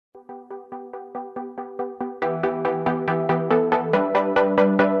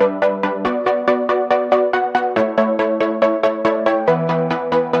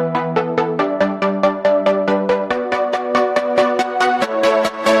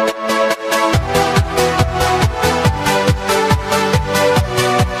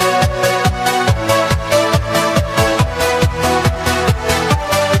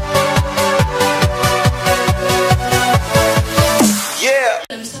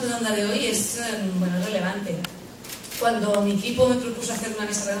redonda de hoy es relevante. Cuando mi equipo me propuso hacer una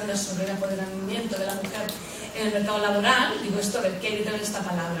mesa redonda sobre el empoderamiento de la mujer en el mercado laboral, digo, esto, a ver, ¿qué hay detrás de esta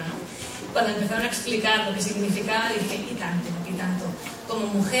palabra, no? Cuando empezaron a explicar lo que significaba, dije, y tanto. Como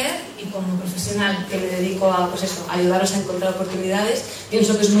mujer y como profesional que me dedico a, a ayudaros a encontrar oportunidades,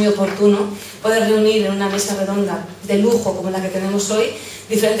 pienso que es muy oportuno poder reunir en una mesa redonda de lujo como la que tenemos hoy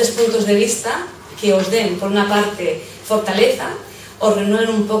diferentes puntos de vista que os den, por una parte, fortaleza, os renueven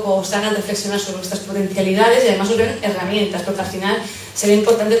un poco, os hagan reflexionar sobre vuestras potencialidades y además os den herramientas, porque al final será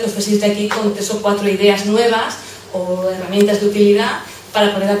importante que os paséis de aquí con 3 o 4 ideas nuevas o herramientas de utilidad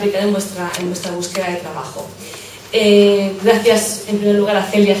para poder aplicar en vuestra búsqueda de trabajo. Gracias en primer lugar a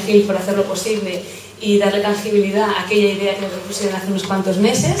Celia Gil por hacerlo posible y darle tangibilidad a aquella idea que me propusieron hace unos cuantos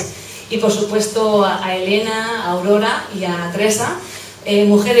meses, y por supuesto a Elena, a Aurora y a Teresa,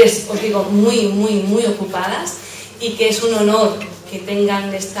 mujeres, os digo, muy ocupadas, y que es un honor que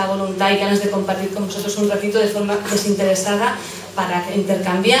tengan esta voluntad y ganas de compartir con vosotros un ratito de forma desinteresada para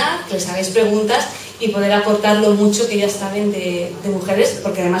intercambiar, que les hagáis preguntas y poder aportar lo mucho que ya saben de mujeres,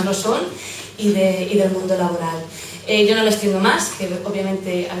 porque además lo son, y del mundo laboral. Yo no les extiendo más, que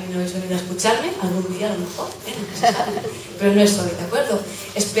obviamente a mí no habéis venido a escucharme, algún día a lo mejor, pero no es hoy, ¿de acuerdo?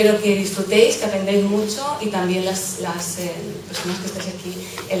 Espero que disfrutéis, que aprendáis mucho, y también las personas que estáis aquí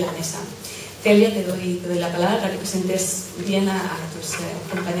en la mesa. Celia, te doy la palabra para que presentes bien a tus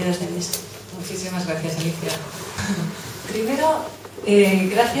compañeras de mesa. Muchísimas gracias, Alicia. Primero,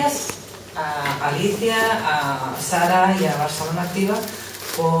 gracias a Alicia, a Sara y a Barcelona Activa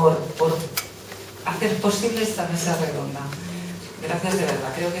por hacer posible esta mesa redonda. Gracias de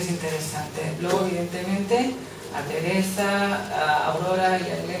verdad, creo que es interesante. Luego, evidentemente, a Teresa, a Aurora y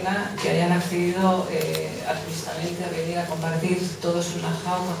a Elena, que hayan accedido artísticamente a venir a compartir todo su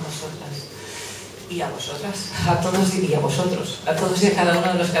know-how con nosotras. Y a vosotras, a todos y a vosotros, a todos y a cada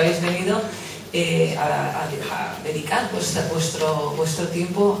uno de los que habéis venido a dedicar vuestro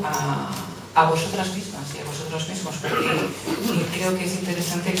tiempo a vosotras mismas y a vosotros mismos, porque creo que es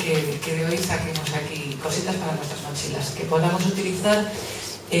interesante que de hoy saquemos aquí cositas para nuestras mochilas, que podamos utilizar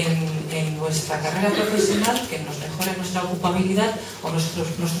en nuestra carrera profesional, que nos mejore nuestra ocupabilidad o nuestros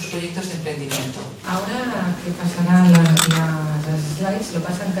proyectos de emprendimiento. Ahora que pasarán las slides, lo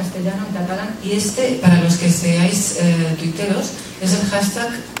pasa en castellano, en catalán, y para los que seáis tuiteros, es el hashtag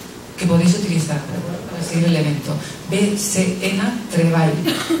que podéis utilizar para seguir el evento, BCNTreball,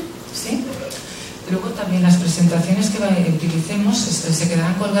 ¿sí? Luego también las presentaciones que utilicemos se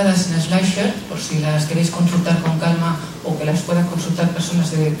quedarán colgadas en SlideShare, por si las queréis consultar con calma o que las puedan consultar personas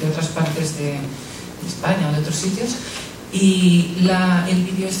de otras partes de España o de otros sitios. Y el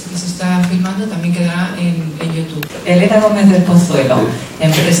vídeo que se está filmando también quedará en YouTube. Elena Gómez del Pozuelo,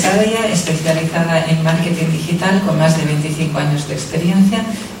 empresaria especializada en marketing digital con más de 25 años de experiencia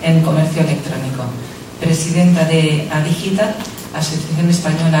en comercio electrónico. Presidenta de Adigital, Asociación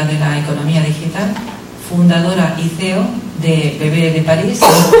Española de la Economía Digital, fundadora y CEO de Bebé de París,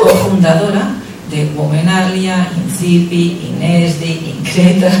 cofundadora de Womenalia, Incipi, Inesdi,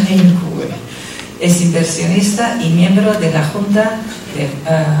 Increta e Incube. Es inversionista y miembro de la junta de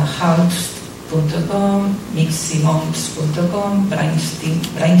House.com, Miximons.com,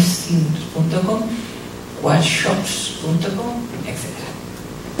 Brainsteins.com, Workshops.com, etc.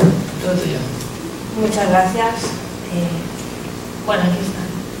 Todo tuyo. Muchas gracias. Bueno, aquí están.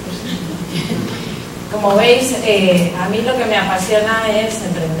 Como veis, a mí lo que me apasiona es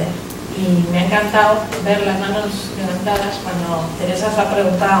emprender. Y me ha encantado ver las manos levantadas cuando Teresa os ha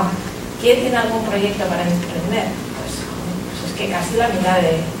preguntado ¿quién tiene algún proyecto para emprender? Pues es que casi la mitad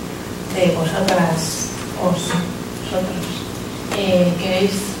de vosotras, vosotros,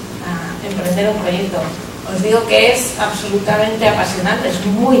 queréis emprender un proyecto. Os digo que es absolutamente apasionante, es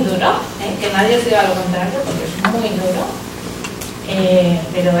muy duro, que nadie os diga lo contrario, porque es muy duro,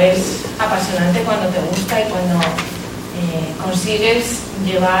 pero es apasionante cuando te gusta y cuando consigues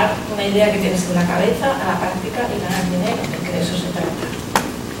llevar una idea que tienes en la cabeza a la práctica y ganar dinero, porque de eso se trata.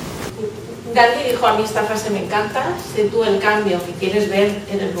 Gandhi dijo, a mí esta frase me encanta: sé tú el cambio que quieres ver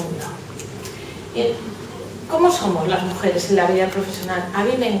en el mundo. ¿Cómo somos las mujeres en la vida profesional? A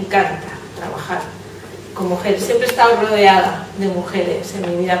mí me encanta trabajar con mujeres, siempre he estado rodeada de mujeres en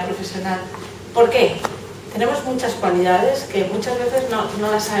mi vida profesional. ¿Por qué? Tenemos muchas cualidades que muchas veces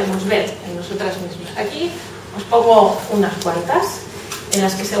no las sabemos ver en nosotras mismas. Aquí os pongo unas cuantas en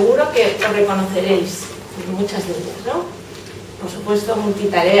las que seguro que os reconoceréis, muchas de ellas, ¿no? Por supuesto,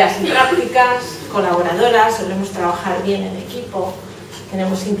 multitareas y prácticas, colaboradoras, solemos trabajar bien en equipo,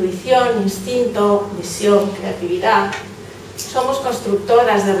 tenemos intuición, instinto, visión, creatividad. Somos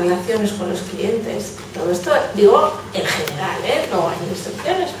constructoras de relaciones con los clientes. Todo esto digo en general, no hay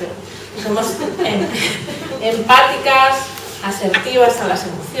excepciones, pero somos empáticas, asertivas a las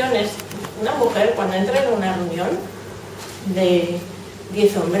emociones. Una mujer, cuando entra en una reunión de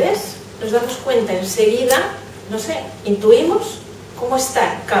 10 hombres, nos damos cuenta enseguida, no sé, intuimos cómo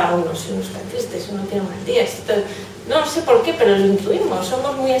está cada uno, si uno está triste, si uno tiene un mal día, no sé por qué, pero lo intuimos,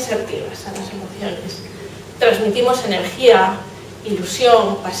 somos muy asertivas a las emociones. Transmitimos energía,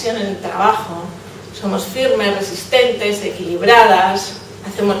 ilusión, pasión en el trabajo, somos firmes, resistentes, equilibradas,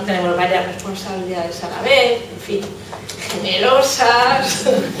 tenemos varias responsabilidades a la vez, en fin, generosas,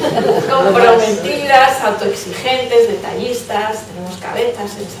 comprometidas, autoexigentes, detallistas, tenemos cabeza,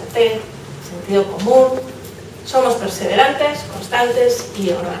 sensatez, sentido común, somos perseverantes, constantes y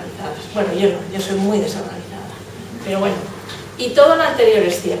organizadas. Bueno, yo no, yo soy muy desorganizada, pero bueno, ¿y todo lo anterior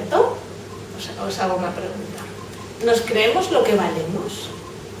es cierto? Os hago una pregunta. ¿Nos creemos lo que valemos?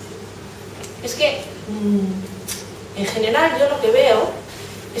 Es que, en general, yo lo que veo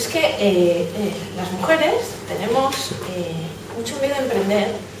es que las mujeres tenemos mucho miedo a emprender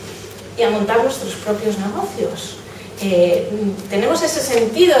y a montar nuestros propios negocios. Tenemos ese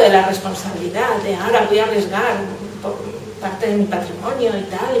sentido de la responsabilidad, de ahora voy a arriesgar parte de mi patrimonio y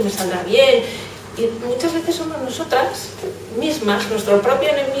tal, y me saldrá bien. Y muchas veces somos nosotras mismas nuestro propio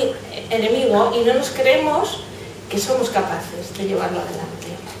enemigo y no nos creemos que somos capaces de llevarlo adelante.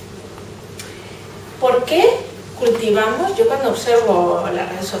 ¿Por qué cultivamos? Yo cuando observo las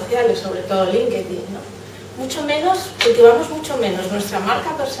redes sociales, sobre todo LinkedIn, ¿no? Cultivamos mucho menos nuestra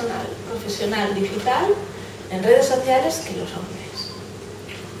marca personal, profesional, digital, en redes sociales que los hombres.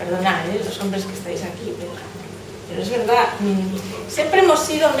 Perdonad, los hombres que estáis aquí, pero es verdad, siempre hemos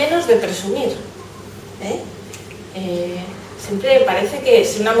sido menos de presumir. Siempre parece que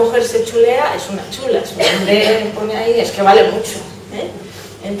si una mujer se chulea, es una chula, si un hombre pone ahí, es que vale mucho.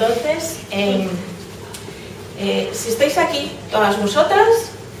 Entonces, si estáis aquí, todas vosotras,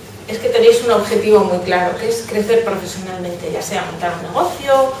 es que tenéis un objetivo muy claro, que es crecer profesionalmente, ya sea montar un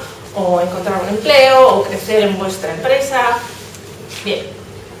negocio, o encontrar un empleo, o crecer en vuestra empresa. Bien,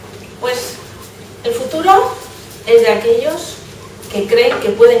 pues el futuro es de aquellos que creen que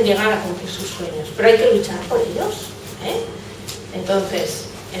pueden llegar a cumplir sus sueños, pero hay que luchar por ellos. Entonces,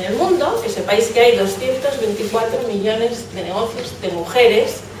 en el mundo, que sepáis que hay 224 millones de negocios de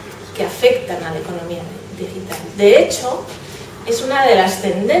mujeres que afectan a la economía digital. De hecho, es una de las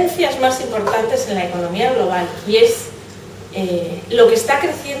tendencias más importantes en la economía global y es lo que está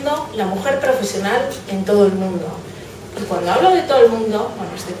creciendo la mujer profesional en todo el mundo. Y cuando hablo de todo el mundo,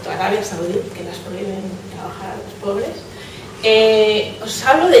 bueno, excepto Arabia Saudí, que las prohíben trabajar a los pobres, os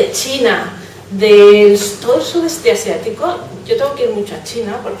hablo de China, de todo el sudeste asiático. Yo tengo que ir mucho a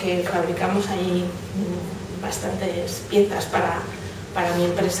China porque fabricamos ahí bastantes piezas para mi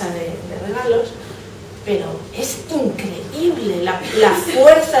empresa de regalos, pero es increíble la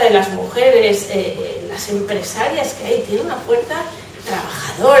fuerza de las mujeres, las empresarias que hay, tienen una fuerza,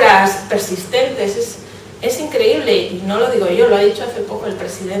 trabajadoras, persistentes, es increíble, y no lo digo yo, lo ha dicho hace poco el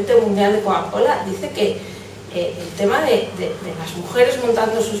presidente mundial de Coca-Cola, dice que el tema de las mujeres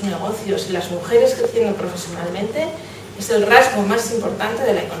montando sus negocios y las mujeres creciendo profesionalmente es el rasgo más importante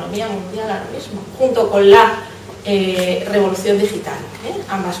de la economía mundial ahora mismo, junto con la revolución digital,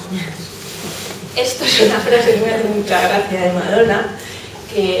 ambas cosas. Esto es una frase que me hace mucha gracia de Madonna,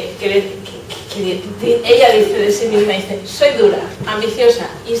 que ella dice de sí misma, dice, soy dura, ambiciosa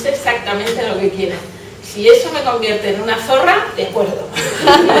y sé exactamente lo que quiero. Si eso me convierte en una zorra, de acuerdo.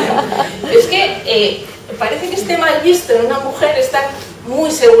 Es que parece que esté mal visto en una mujer estar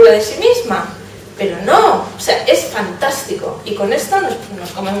muy segura de sí misma, pero no, o sea, es fantástico y con esto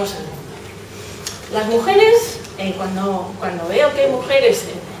nos comemos el mundo. Las mujeres, cuando veo que hay mujeres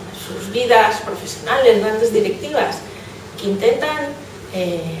en sus vidas profesionales, grandes directivas, que intentan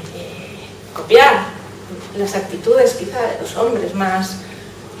copiar las actitudes quizá de los hombres más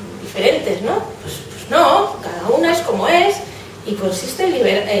diferentes, ¿no? Pues no, cada una es como es y consiste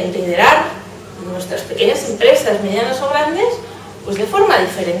en liderar nuestras pequeñas empresas, medianas o grandes, pues de forma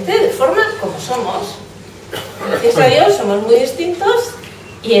diferente, de forma como somos. Gracias a Dios somos muy distintos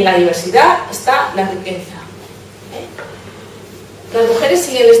y en la diversidad está la riqueza. Las mujeres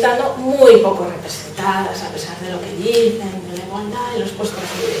siguen estando muy poco representadas a pesar de lo que dicen, de la igualdad en los puestos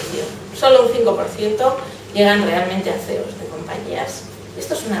de dirección. Solo un 5% llegan realmente a CEOs de compañías.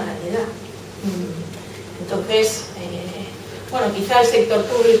 Esto es una realidad. Entonces, bueno, quizá el sector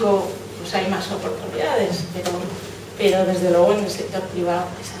público pues hay más oportunidades, pero desde luego en el sector privado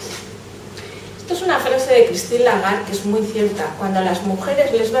es así. Esto es una frase de Christine Lagarde que es muy cierta. Cuando a las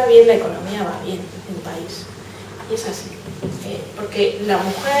mujeres les va bien, la economía va bien en un país. Y es así. Porque la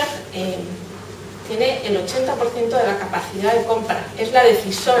mujer tiene el 80% de la capacidad de compra, es la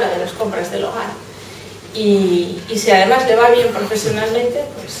decisora de las compras del hogar. Y si además le va bien profesionalmente,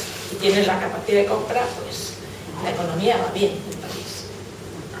 pues, y tiene la capacidad de compra, pues la economía va bien en el país.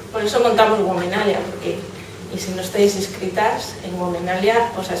 Por eso montamos Womenalia, porque, y si no estáis inscritas en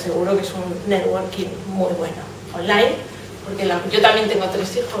Womenalia, os aseguro que es un networking muy bueno, online, porque yo también tengo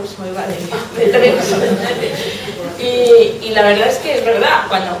 3 hijos, muy vale, de 3. Y la verdad es que es verdad,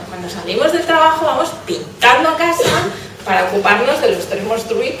 cuando salimos del trabajo vamos pintando a casa para ocuparnos de los 3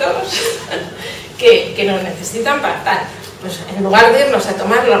 monstruitos que nos necesitan para tal. Pues en lugar de irnos a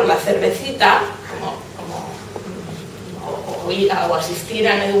tomar la cervecita, o asistir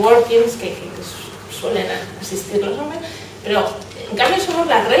a networkings que suelen asistir los hombres, pero en cambio somos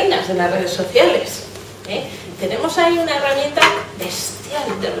las reinas de las redes sociales. Tenemos ahí una herramienta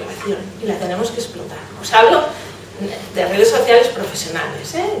bestial de relación y la tenemos que explotar. Os hablo de redes sociales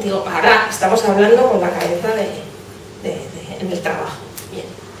profesionales, digo, ahora estamos hablando con la cabeza en el trabajo. Bien.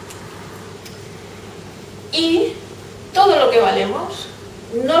 Y todo lo que valemos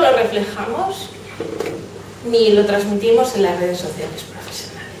no lo reflejamos ni lo transmitimos en las redes sociales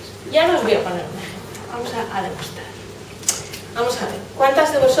profesionales. Ya os voy a poner un ejemplo, vamos a demostrar. Vamos a ver,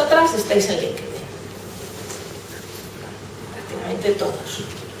 ¿cuántas de vosotras estáis en LinkedIn? Prácticamente todos.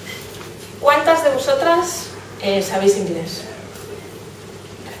 ¿Cuántas de vosotras sabéis inglés?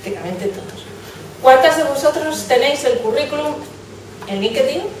 Prácticamente todos. ¿Cuántas de vosotros tenéis el currículum en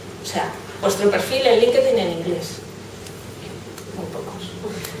LinkedIn? O sea, vuestro perfil en LinkedIn en inglés. Muy pocos.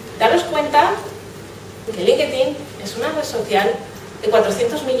 Daros cuenta que LinkedIn es una red social de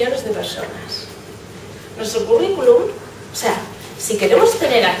 400 millones de personas. Nuestro currículum, o sea, si queremos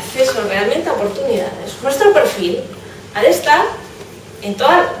tener acceso realmente a oportunidades, nuestro perfil ha de estar en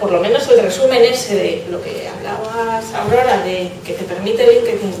toda, por lo menos el resumen ese de lo que hablabas, Aurora, de que te permite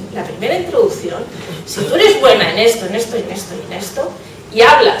LinkedIn, la primera introducción. Si tú eres buena en esto, en esto, en esto y en esto, y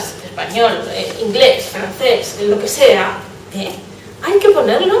hablas español, inglés, francés, lo que sea, hay que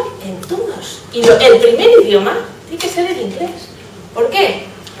ponerlo en todos. Y el primer idioma tiene que ser el inglés. ¿Por qué?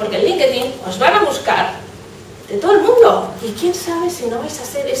 Porque en LinkedIn os van a buscar de todo el mundo. Y quién sabe si no vais a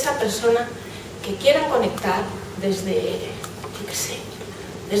ser esa persona que quieran conectar desde, yo qué sé,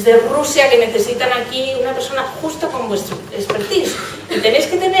 desde Rusia, que necesitan aquí una persona justo con vuestro expertise. Y tenéis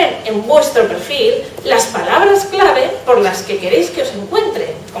que tener en vuestro perfil las palabras clave por las que queréis que os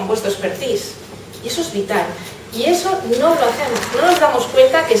encuentre con vuestro expertise. Y eso es vital. Y eso no lo hacemos, no nos damos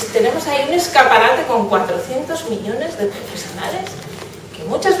cuenta que tenemos ahí un escaparate con 400 millones de profesionales que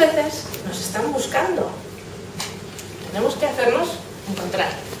muchas veces nos están buscando. Tenemos que hacernos encontrar.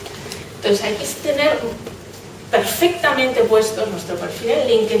 Entonces hay que tener perfectamente puestos nuestro perfil en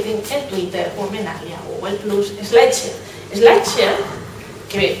LinkedIn, en Twitter, Womenalia, Google+, Slideshare. Slideshare,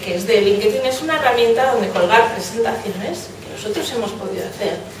 que es de LinkedIn, es una herramienta donde colgar presentaciones que nosotros hemos podido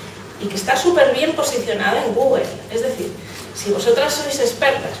hacer y que está súper bien posicionada en Google. Es decir, si vosotras sois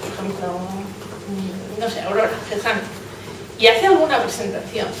expertas, por ejemplo, no sé, Aurora, Headhunting, y hace alguna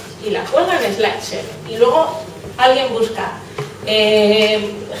presentación y la cuelga en Slideshare y luego alguien busca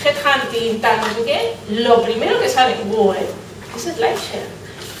Headhunting, tal, no sé qué, lo primero que sale en Google es Slideshare.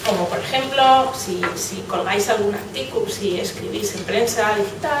 Como por ejemplo, si colgáis algún artículo, si escribís en prensa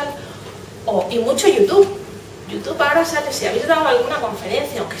digital, y mucho YouTube. YouTube ahora sale, si habéis dado alguna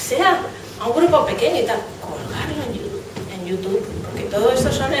conferencia, aunque sea a un grupo pequeño y tal, colgarlo en YouTube, porque todo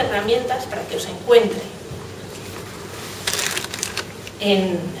esto son herramientas para que os encuentre.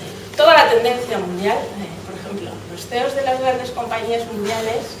 En toda la tendencia mundial, por ejemplo, los CEOs de las grandes compañías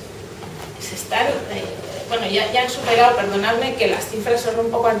mundiales se están, bueno, ya han superado, perdonadme que las cifras son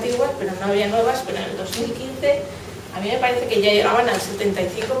un poco antiguas, pero no había nuevas, pero en el 2015 a mí me parece que ya llegaban al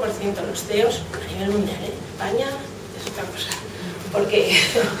 75% los CEOs a nivel mundial. En España es otra cosa, porque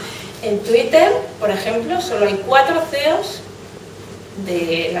en Twitter, por ejemplo, solo hay 4 CEOs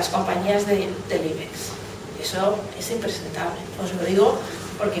de las compañías del IBEX. Eso es impresentable, os lo digo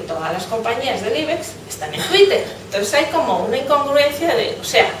porque todas las compañías del IBEX están en Twitter. Entonces hay como una incongruencia de, o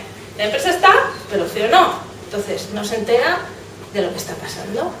sea, la empresa está, pero el CEO no. Entonces no se entera de lo que está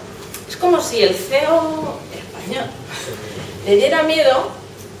pasando. Es como si el CEO español le diera miedo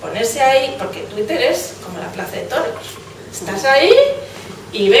ponerse ahí, porque Twitter es como la plaza de toros. Estás ahí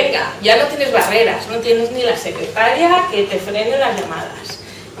y venga, ya no tienes barreras, no tienes ni la secretaria que te frene las llamadas,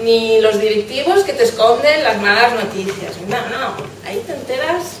 ni los directivos que te esconden las malas noticias. No, ahí te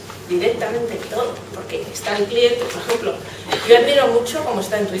enteras directamente de todo, porque está el cliente, por ejemplo. Yo admiro mucho cómo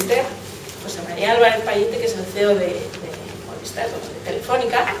está en Twitter José María Álvarez Payete, que es el CEO de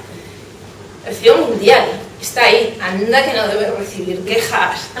Telefónica, el CEO mundial, está ahí, anda que no debe recibir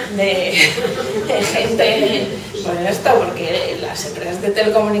quejas de gente por esto, porque las empresas de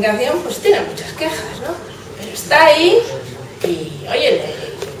telecomunicación pues tienen muchas quejas, ¿no? Pero está ahí y, oye,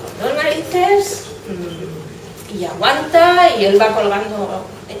 con dos narices y aguanta, y él va colgando,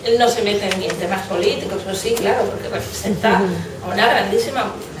 él no se mete ni en temas políticos, o sí, claro, porque representa a una grandísima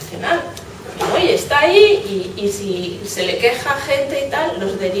multinacional. Oye, está ahí y si se le queja gente y tal,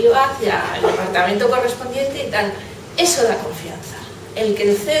 los deriva hacia el departamento correspondiente y tal. Eso da confianza. El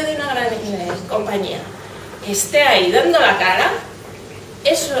que el CEO de una gran compañía esté ahí dando la cara,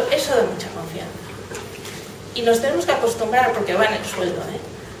 eso da mucha confianza. Y nos tenemos que acostumbrar, porque va en el sueldo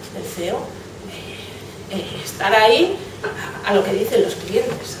del CEO, estar ahí a lo que dicen los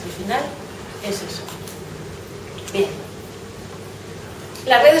clientes. Al final es eso. Bien.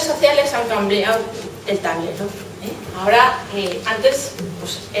 Las redes sociales han cambiado el tablero. Ahora, antes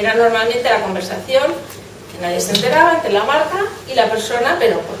pues, era normalmente la conversación, que nadie se enteraba, entre la marca y la persona,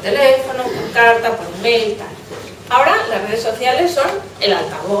 pero por teléfono, por carta, por email, tal. Ahora las redes sociales son el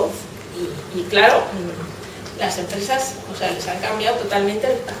altavoz y claro, las empresas, o sea, les han cambiado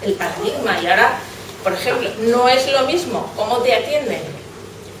totalmente el paradigma, y ahora, por ejemplo, no es lo mismo cómo te atienden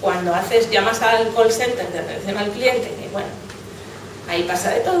cuando llamas al call center de atención al cliente, que bueno, ahí pasa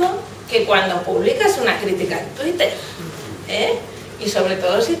de todo, que cuando publicas una crítica en Twitter, y sobre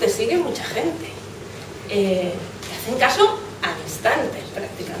todo si te sigue mucha gente, te hacen caso al instante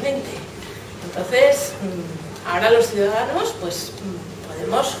prácticamente. Entonces, ahora los ciudadanos pues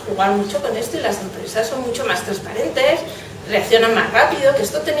podemos jugar mucho con esto, y las empresas son mucho más transparentes, reaccionan más rápido. Que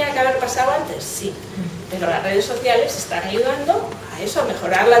esto tenía que haber pasado antes, sí, pero las redes sociales están ayudando a eso, a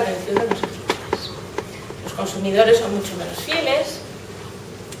mejorar la atención de los clientes. Los consumidores son mucho menos fieles,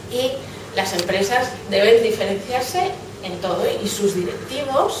 y las empresas deben diferenciarse en todo, y sus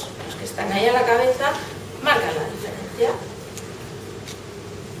directivos, los que están ahí a la cabeza, marcan la diferencia.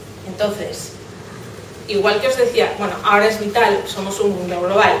 Entonces, igual que os decía, bueno, ahora es vital, somos un mundo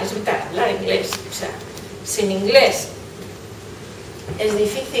global, es vital hablar inglés. O sea, sin inglés es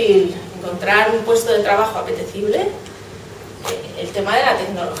difícil encontrar un puesto de trabajo apetecible. El tema de la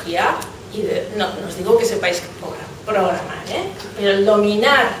tecnología, y no os digo que sepáis programar, pero el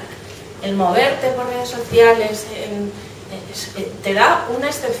dominar, el moverte por redes sociales, te da una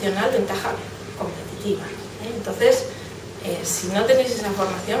excepcional ventaja competitiva. Entonces, si no tenéis esa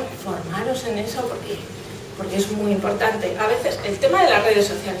formación, formaros en eso, porque es muy importante. A veces el tema de las redes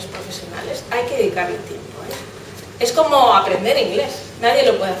sociales profesionales hay que dedicarle tiempo. Es como aprender inglés, nadie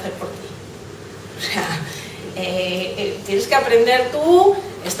lo puede hacer por ti. O sea, tienes que aprender tú,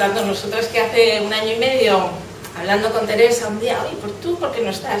 estando nosotras que hace 1 año y medio hablando con Teresa un día, oye, ¿por qué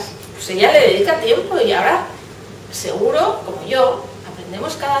no estás? Pues ella le dedica tiempo, y ahora seguro, como yo,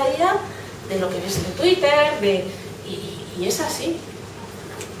 aprendemos cada día de lo que ves en Twitter, y es así.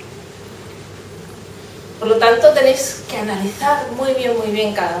 Por lo tanto, tenéis que analizar muy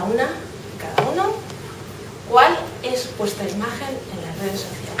bien cada uno, cuál es vuestra imagen en las redes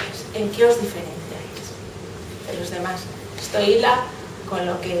sociales, en qué os diferenciáis de los demás. Esto hila con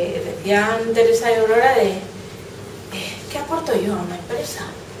lo que decían Teresa y Aurora de ¿qué aporto yo a una empresa?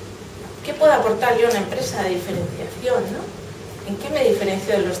 ¿Qué puedo aportar yo a una empresa de diferenciación, ¿no? ¿En qué me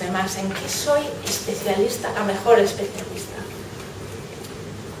diferencio de los demás? ¿En qué soy especialista, la mejor especialista?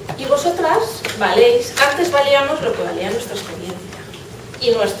 Y vosotras valéis, antes valíamos lo que valía nuestra experiencia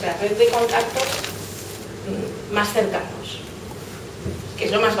y nuestra red de contactos más cercanos, que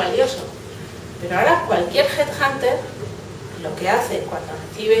es lo más valioso. Pero ahora cualquier headhunter lo que hace cuando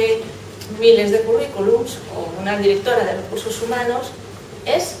recibe miles de currículums, o una directora de recursos humanos,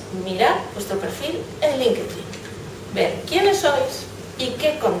 es mirar vuestro perfil en LinkedIn, ver quiénes sois y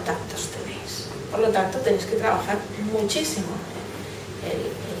qué contactos tenéis. Por lo tanto, tenéis que trabajar muchísimo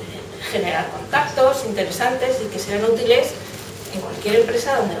en generar contactos interesantes y que sean útiles en cualquier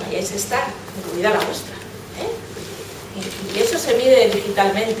empresa donde vayáis a estar, incluida la vuestra. Y eso se mide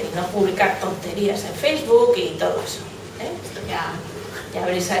digitalmente, y no publicar tonterías en Facebook y todo eso. Esto ya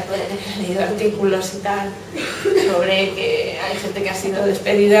habréis leído artículos y tal sobre que hay gente que ha sido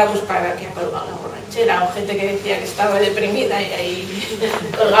despedida pues para que ha colgado la borrachera, o gente que decía que estaba deprimida y ahí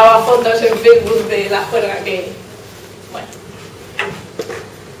colgaba fotos en Facebook de la juerga que... Bueno.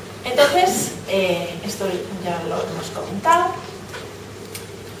 Entonces, esto ya lo hemos comentado.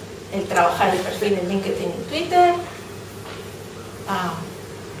 El trabajar el perfil en LinkedIn y Twitter.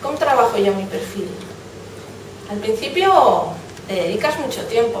 ¿Cómo trabajo yo mi perfil? Al principio te dedicas mucho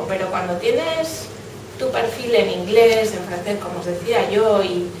tiempo, pero cuando tienes tu perfil en inglés, en francés, como os decía yo,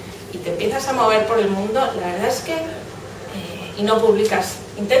 y te empiezas a mover por el mundo, la verdad es que y no publicas.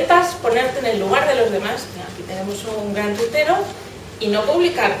 Intentas ponerte en el lugar de los demás. Aquí tenemos un gran tuitero, y no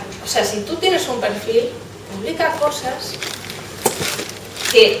publicar. O sea, si tú tienes un perfil, publica cosas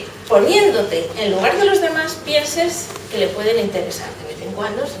que, poniéndote en lugar de los demás, pienses que le pueden interesar. De vez en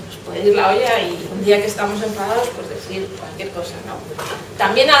cuando se nos puede ir la olla y un día que estamos enfadados, pues decir cualquier cosa, ¿no?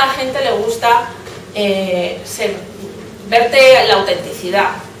 También a la gente le gusta verte la autenticidad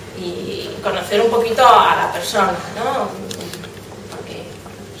y conocer un poquito a la persona, ¿no? Porque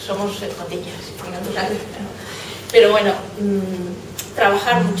somos cotillas por naturaleza, ¿no? Pero bueno,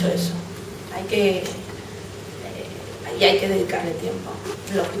 trabajar mucho eso. Hay que dedicarle tiempo,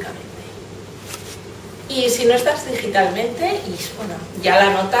 lógicamente. Y si no estás digitalmente, y bueno, ya la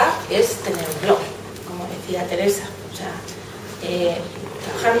nota es tener un blog, como decía Teresa. O sea,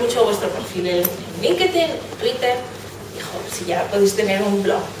 trabajar mucho vuestro perfil en LinkedIn, en Twitter. Hijo, si ya podéis tener un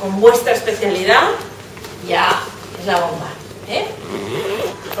blog con vuestra especialidad, ya es la bomba, ¿eh?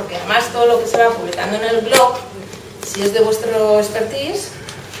 Porque además todo lo que se va publicando en el blog, si es de vuestro expertise,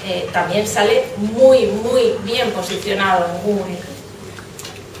 también sale muy, muy bien posicionado en Google.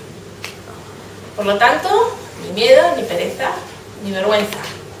 Por lo tanto, ni miedo, ni pereza, ni vergüenza.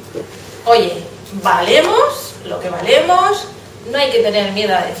 Oye, valemos lo que valemos, no hay que tener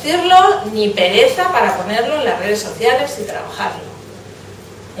miedo a decirlo, ni pereza para ponerlo en las redes sociales y trabajarlo.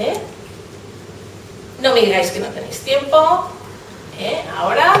 No me digáis que no tenéis tiempo.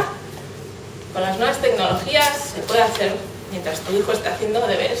 Ahora, con las nuevas tecnologías, se puede hacer mientras tu hijo está haciendo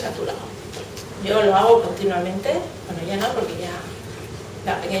deberes a tu lado. Yo lo hago continuamente, bueno, ya no, porque ya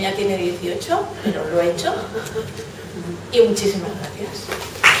la pequeña tiene 18, pero lo he hecho. Y muchísimas gracias.